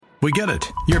We get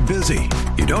it. You're busy.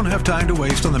 You don't have time to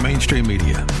waste on the mainstream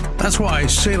media. That's why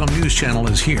Salem News Channel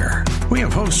is here. We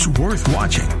have hosts worth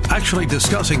watching, actually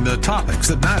discussing the topics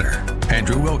that matter.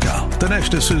 Andrew Wilkow,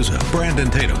 Dinesh D'Souza, Brandon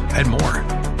Tatum, and more.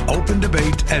 Open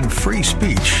debate and free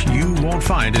speech you won't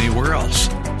find anywhere else.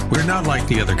 We're not like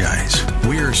the other guys.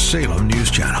 We're Salem News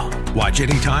Channel. Watch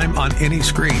anytime on any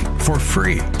screen for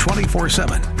free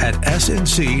 24/7 at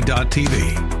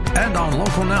snc.tv and on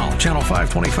Local Now, Channel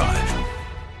 525.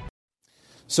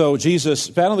 So Jesus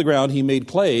spat on the ground, he made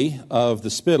clay of the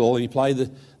spittle, and he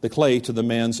applied the clay to the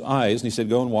man's eyes, and he said,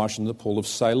 go and wash in the pool of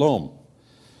Siloam.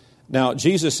 Now,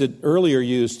 Jesus had earlier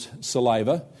used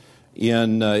saliva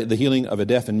in the healing of a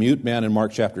deaf and mute man in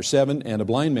Mark chapter 7 and a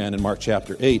blind man in Mark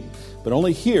chapter 8. But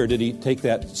only here did he take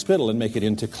that spittle and make it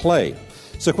into clay.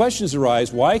 So questions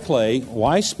arise, why clay,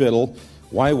 why spittle,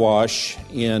 why wash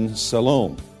in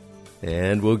Siloam?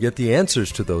 And we'll get the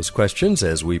answers to those questions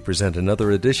as we present another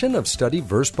edition of Study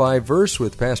Verse by Verse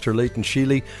with Pastor Leighton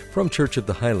Sheely from Church of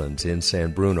the Highlands in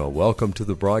San Bruno. Welcome to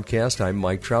the broadcast. I'm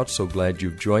Mike Trout. So glad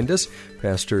you've joined us.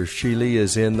 Pastor Sheely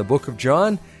is in the book of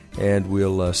John, and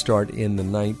we'll start in the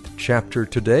 9th chapter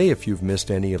today. If you've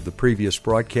missed any of the previous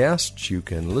broadcasts, you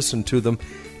can listen to them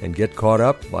and get caught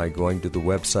up by going to the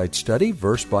website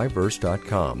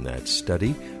studyversebyverse.com. That's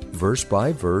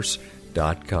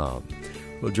studyversebyverse.com.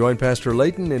 We'll join Pastor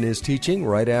Leighton in his teaching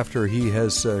right after he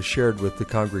has shared with the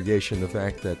congregation the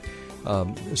fact that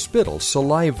spittle,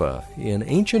 saliva, in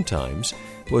ancient times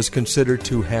was considered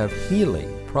to have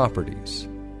healing properties.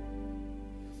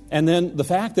 And then the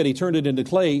fact that he turned it into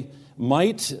clay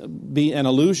might be an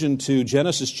allusion to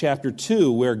Genesis chapter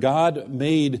 2, where God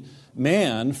made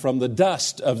man from the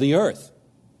dust of the earth.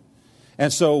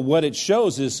 And so what it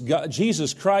shows is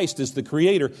Jesus Christ is the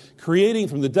creator, creating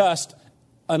from the dust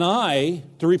an eye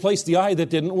to replace the eye that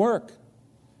didn't work.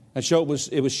 And so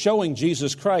it was showing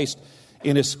Jesus Christ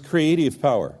in his creative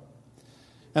power.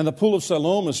 And the pool of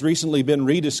Siloam has recently been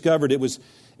rediscovered. It was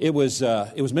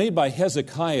made by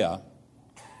Hezekiah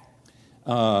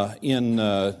in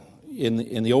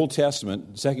the Old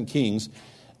Testament, 2 Kings,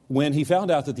 when he found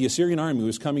out that the Assyrian army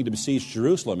was coming to besiege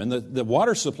Jerusalem. And the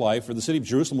water supply for the city of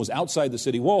Jerusalem was outside the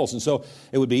city walls. And so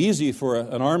it would be easy for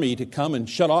an army to come and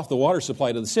shut off the water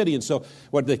supply to the city. And so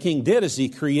what the king did is he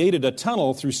created a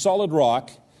tunnel through solid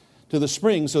rock to the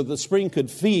spring so that the spring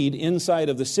could feed inside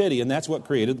of the city. And that's what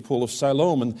created the pool of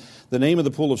Siloam. And the name of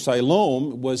the pool of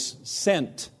Siloam was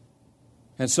Sent.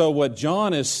 And so what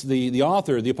John is, the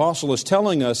author, the apostle, is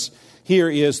telling us here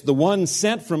is the one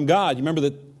sent from God. You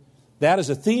remember that is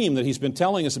a theme that he's been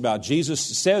telling us about. Jesus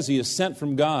says he is sent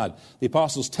from God. The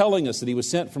apostle's telling us that he was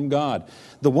sent from God.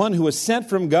 The one who was sent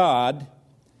from God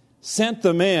sent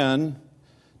the man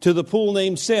to the pool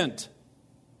named Sent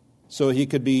so he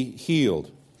could be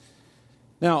healed.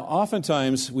 Now,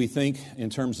 oftentimes we think in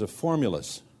terms of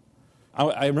formulas.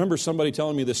 I remember somebody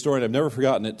telling me this story, and I've never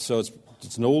forgotten it, so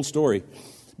it's an old story.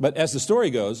 But as the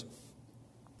story goes,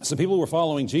 some people were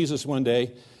following Jesus one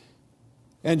day,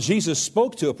 and Jesus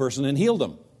spoke to a person and healed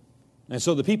them. And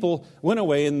so the people went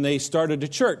away and they started a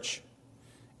church.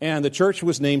 And the church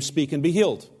was named Speak and Be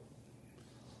Healed.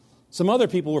 Some other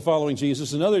people were following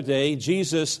Jesus. Another day,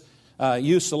 Jesus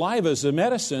used saliva as a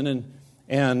medicine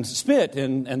and spit,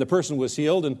 and the person was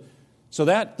healed. And so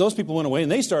those people went away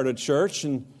and they started a church,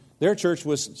 and their church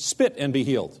was Spit and Be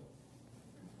Healed.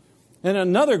 And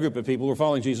another group of people were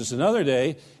following Jesus another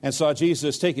day and saw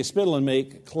Jesus take his spittle and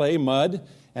make clay, mud,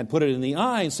 and put it in the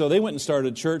eye. And so they went and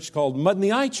started a church called Mud in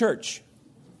the Eye Church.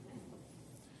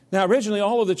 Now, originally,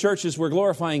 all of the churches were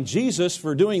glorifying Jesus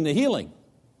for doing the healing.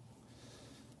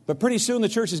 But pretty soon the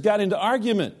churches got into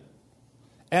argument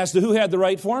as to who had the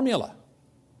right formula.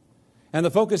 And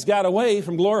the focus got away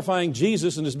from glorifying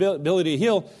Jesus and his ability to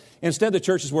heal. Instead, the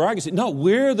churches were arguing, no,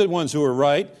 we're the ones who are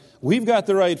right. We've got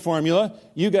the right formula.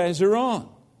 You guys are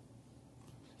wrong.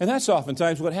 And that's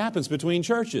oftentimes what happens between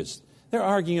churches. They're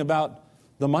arguing about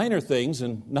the minor things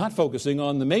and not focusing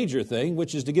on the major thing,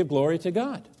 which is to give glory to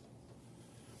God.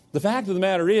 The fact of the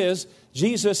matter is,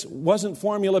 Jesus wasn't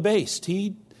formula-based.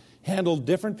 He handled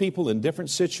different people in different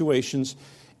situations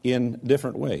in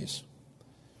different ways.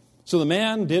 So the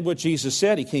man did what Jesus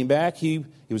said. He came back. He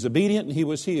was obedient and he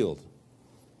was healed.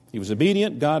 He was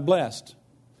obedient, God blessed.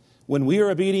 When we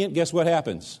are obedient, guess what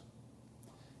happens?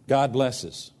 God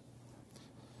blesses.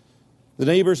 The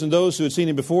neighbors and those who had seen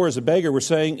him before as a beggar were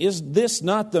saying, "Is this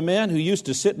not the man who used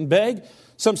to sit and beg?"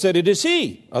 Some said, "It is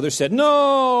he." Others said,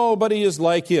 "No, but he is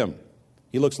like him.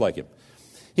 He looks like him."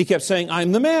 He kept saying,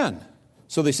 "I'm the man."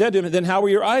 So they said to him, "Then how were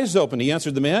your eyes opened?" He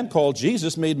answered, "The man called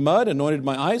Jesus made mud, anointed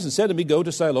my eyes, and said to me, 'Go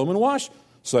to Siloam and wash.'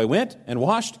 So I went and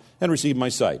washed and received my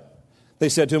sight." They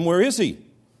said to him, "Where is he?"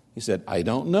 He said, I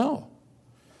don't know.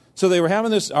 So they were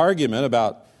having this argument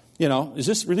about, is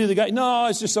this really the guy? No,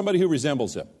 it's just somebody who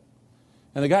resembles him.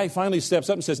 And the guy finally steps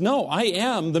up and says, no, I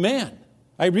am the man.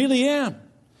 I really am.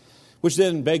 Which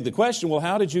then begged the question, well,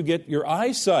 how did you get your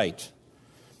eyesight?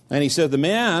 And he said, the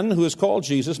man who is called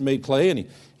Jesus made clay, and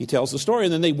he tells the story.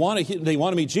 And then they want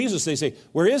to meet Jesus. They say,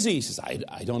 where is he? He says,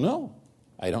 I don't know.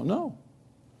 I don't know.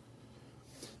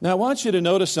 Now, I want you to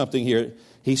notice something here.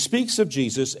 He speaks of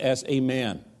Jesus as a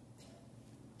man.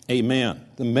 A man.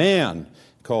 The man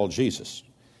called Jesus.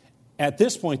 At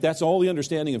this point, that's all the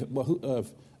understanding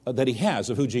that he has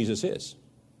of who Jesus is.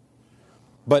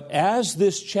 But as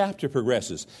this chapter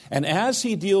progresses, and as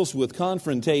he deals with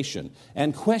confrontation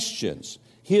and questions,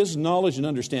 his knowledge and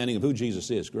understanding of who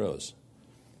Jesus is grows.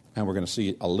 And we're going to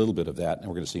see a little bit of that, and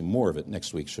we're going to see more of it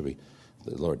next week, should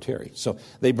the Lord tarry. So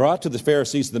they brought to the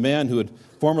Pharisees the man who had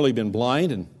formerly been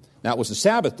blind, and now it was the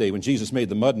Sabbath day when Jesus made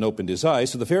the mud and opened his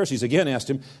eyes. So the Pharisees again asked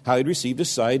him how he'd received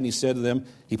his sight, and he said to them,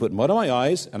 he put mud on my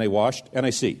eyes, and I washed, and I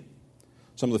see.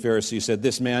 Some of the Pharisees said,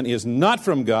 this man is not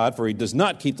from God, for he does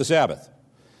not keep the Sabbath.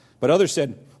 But others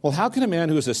said, well, how can a man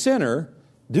who is a sinner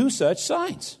do such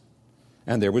signs?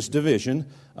 And there was division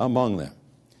among them.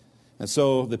 And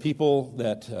so the people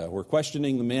that were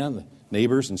questioning the man, the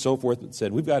neighbors and so forth,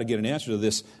 said, we've got to get an answer to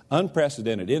this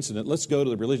unprecedented incident. Let's go to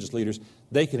the religious leaders.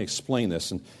 They can explain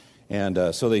this.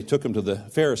 And so they took him to the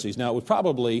Pharisees. Now, it was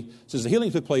probably, since the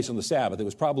healing took place on the Sabbath, it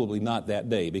was probably not that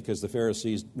day, because the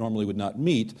Pharisees normally would not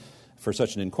meet for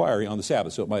such an inquiry on the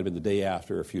Sabbath. So it might have been the day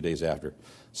after, or a few days after,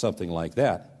 something like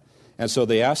that. And so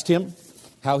they asked him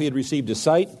how he had received his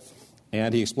sight,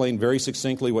 and he explained very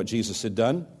succinctly what Jesus had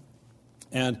done.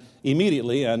 And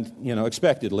immediately and,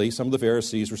 expectedly, some of the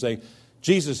Pharisees were saying,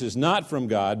 Jesus is not from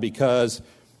God because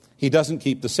he doesn't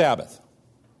keep the Sabbath.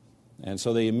 And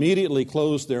so they immediately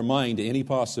closed their mind to any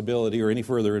possibility or any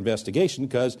further investigation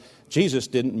because Jesus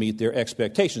didn't meet their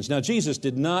expectations. Now, Jesus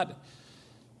did not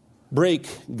break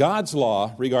God's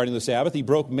law regarding the Sabbath. He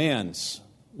broke man's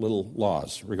little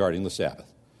laws regarding the Sabbath.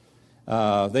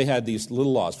 They had these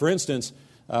little laws. For instance,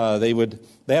 they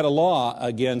had a law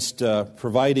against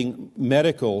providing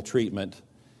medical treatment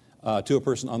to a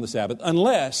person on the Sabbath,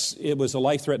 unless it was a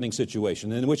life-threatening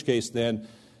situation, in which case then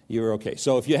you're okay.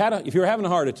 So if you were having a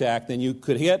heart attack, then you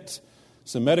could get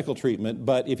some medical treatment,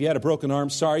 but if you had a broken arm,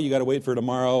 sorry, you got to wait for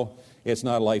tomorrow. It's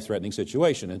not a life-threatening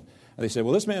situation. And they said,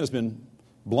 well, this man has been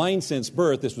blind since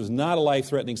birth. This was not a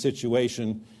life-threatening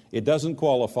situation. It doesn't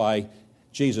qualify.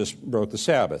 Jesus broke the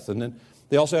Sabbath. And then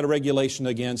they also had a regulation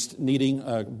against kneading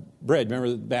bread.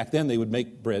 Remember, back then they would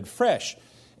make bread fresh.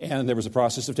 And there was a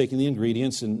process of taking the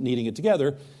ingredients and kneading it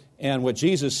together. And what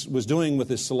Jesus was doing with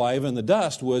his saliva and the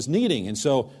dust was kneading. And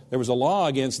so there was a law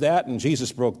against that, and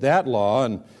Jesus broke that law.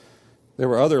 And there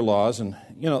were other laws. And,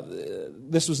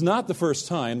 this was not the first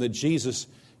time that Jesus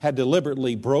had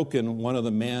deliberately broken one of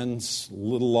the man's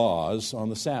little laws on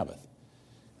the Sabbath.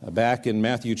 Back in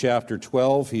Matthew chapter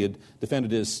 12, he had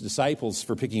defended his disciples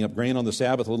for picking up grain on the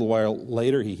Sabbath. A little while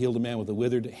later, he healed a man with a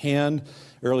withered hand.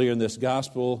 Earlier in this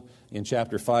gospel, in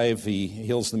chapter 5, he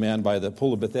heals the man by the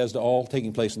pool of Bethesda, all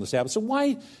taking place on the Sabbath. So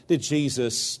why did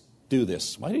Jesus do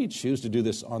this? Why did he choose to do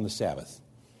this on the Sabbath?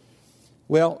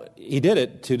 Well, he did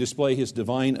it to display his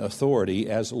divine authority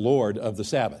as Lord of the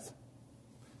Sabbath.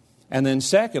 And then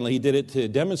secondly, he did it to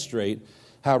demonstrate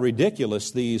how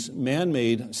ridiculous these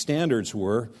man-made standards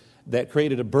were that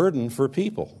created a burden for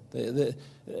people.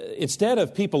 Instead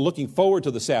of people looking forward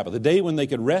to the Sabbath, a day when they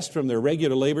could rest from their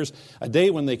regular labors, a day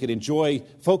when they could enjoy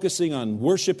focusing on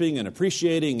worshiping and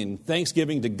appreciating and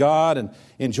thanksgiving to God and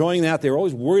enjoying that, they were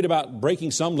always worried about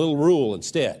breaking some little rule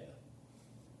instead.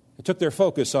 It took their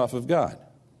focus off of God.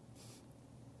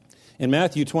 In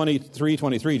Matthew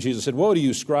 23:23, Jesus said, woe to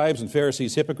you, scribes and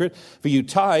Pharisees, hypocrite, for you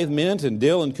tithe mint and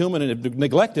dill and cumin and have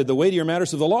neglected the weightier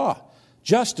matters of the law,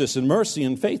 justice and mercy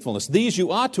and faithfulness. These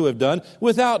you ought to have done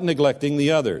without neglecting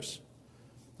the others.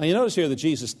 Now you notice here that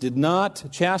Jesus did not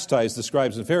chastise the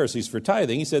scribes and Pharisees for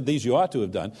tithing. He said, these you ought to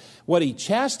have done. What he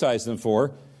chastised them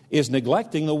for is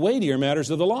neglecting the weightier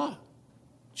matters of the law,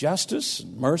 justice,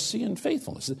 mercy, and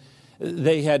faithfulness.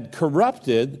 They had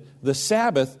corrupted the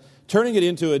Sabbath, turning it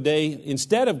into a day,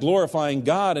 instead of glorifying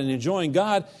God and enjoying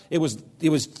God, it was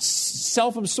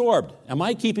self-absorbed. Am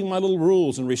I keeping my little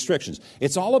rules and restrictions?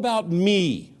 It's all about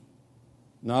me,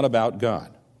 not about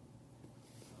God.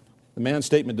 The man's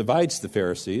statement divides the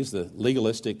Pharisees. The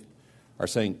legalistic are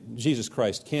saying Jesus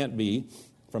Christ can't be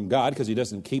from God because he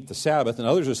doesn't keep the Sabbath. And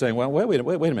others are saying, well, wait a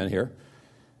minute here.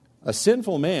 A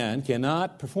sinful man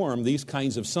cannot perform these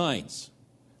kinds of signs.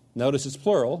 Notice it's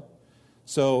plural.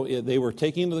 So they were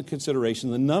taking into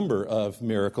consideration the number of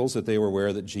miracles that they were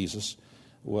aware that Jesus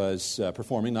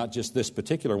performing, not just this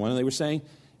particular one. And they were saying,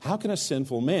 how can a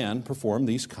sinful man perform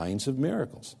these kinds of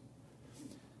miracles?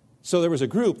 So there was a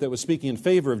group that was speaking in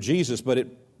favor of Jesus, but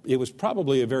it was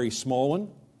probably a very small one,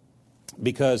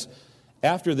 because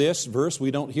after this verse,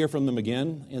 we don't hear from them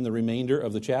again in the remainder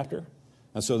of the chapter.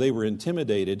 And so they were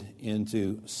intimidated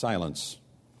into silence.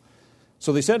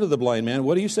 So they said to the blind man,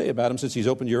 what do you say about him since he's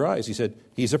opened your eyes? He said,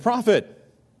 he's a prophet.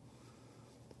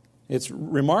 It's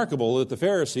remarkable that the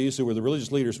Pharisees, who were the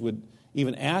religious leaders, would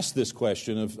even ask this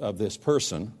question of this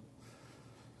person,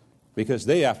 because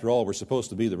they, after all, were supposed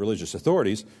to be the religious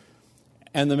authorities.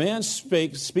 And the man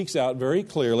speaks out very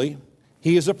clearly,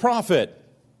 he is a prophet.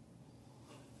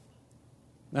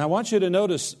 Now I want you to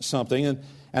notice something,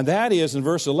 and that is in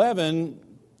verse 11,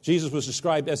 Jesus was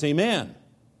described as a man.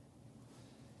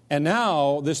 And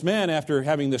now this man, after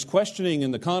having this questioning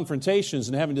and the confrontations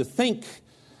and having to think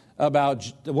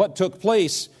about what took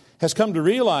place, has come to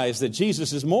realize that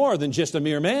Jesus is more than just a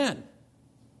mere man.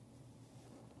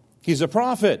 He's a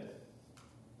prophet.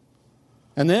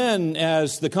 And then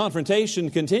as the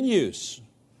confrontation continues,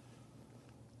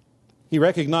 he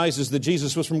recognizes that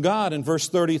Jesus was from God. In verse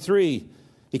 33,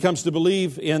 he comes to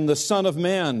believe in the Son of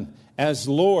Man as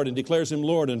Lord and declares him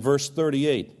Lord in verse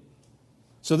 38.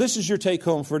 So this is your take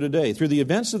home for today. Through the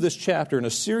events of this chapter and a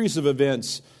series of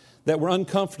events that were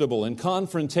uncomfortable and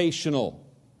confrontational,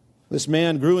 this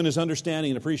man grew in his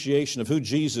understanding and appreciation of who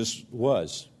Jesus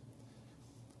was.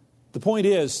 The point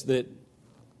is that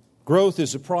growth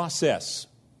is a process,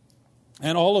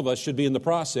 and all of us should be in the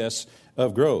process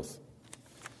of growth.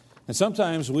 And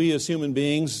sometimes we as human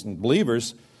beings and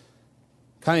believers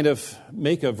kind of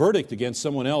make a verdict against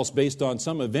someone else based on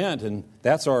some event, and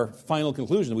that's our final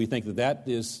conclusion. We think that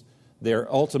is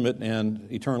their ultimate and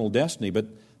eternal destiny, but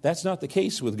that's not the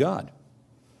case with God.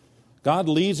 God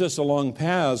leads us along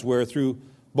paths where through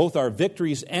both our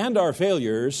victories and our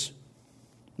failures,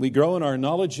 we grow in our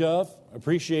knowledge of,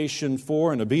 appreciation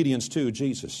for, and obedience to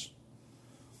Jesus.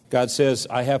 God says,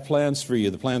 I have plans for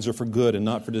you. The plans are for good and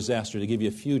not for disaster, to give you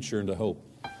a future and a hope.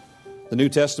 The New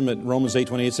Testament, Romans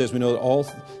 8:28 says, we know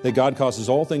that God causes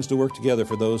all things to work together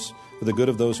for the good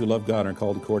of those who love God and are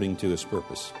called according to His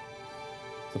purpose.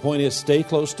 The point is, stay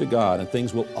close to God and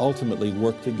things will ultimately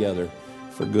work together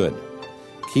for good.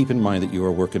 Keep in mind that you are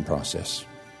a work in process.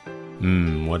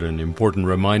 What an important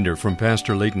reminder from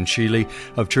Pastor Leighton Sheely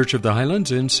of Church of the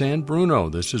Highlands in San Bruno.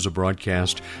 This is a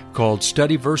broadcast called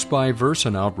Study Verse by Verse,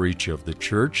 an outreach of the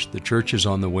church. The church is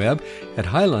on the web at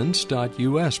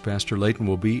highlands.us. Pastor Leighton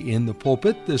will be in the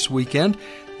pulpit this weekend.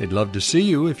 They'd love to see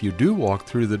you. If you do walk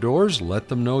through the doors, let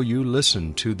them know you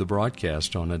listen to the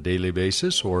broadcast on a daily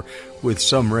basis or with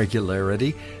some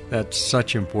regularity. That's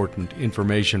such important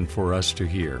information for us to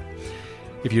hear.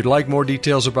 If you'd like more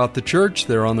details about the church,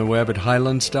 they're on the web at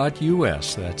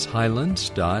highlands.us. That's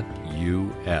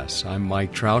highlands.us. I'm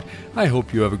Mike Trout. I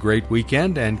hope you have a great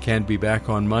weekend and can be back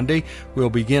on Monday. We'll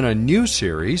begin a new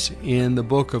series in the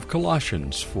book of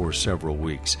Colossians for several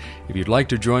weeks. If you'd like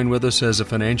to join with us as a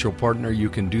financial partner, you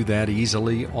can do that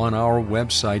easily on our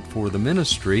website for the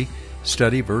ministry,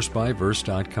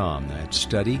 studyversebyverse.com. That's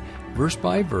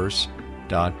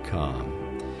studyversebyverse.com.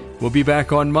 We'll be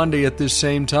back on Monday at this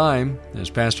same time as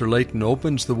Pastor Leighton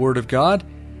opens the Word of God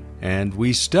and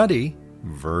we study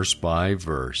verse by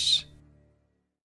verse.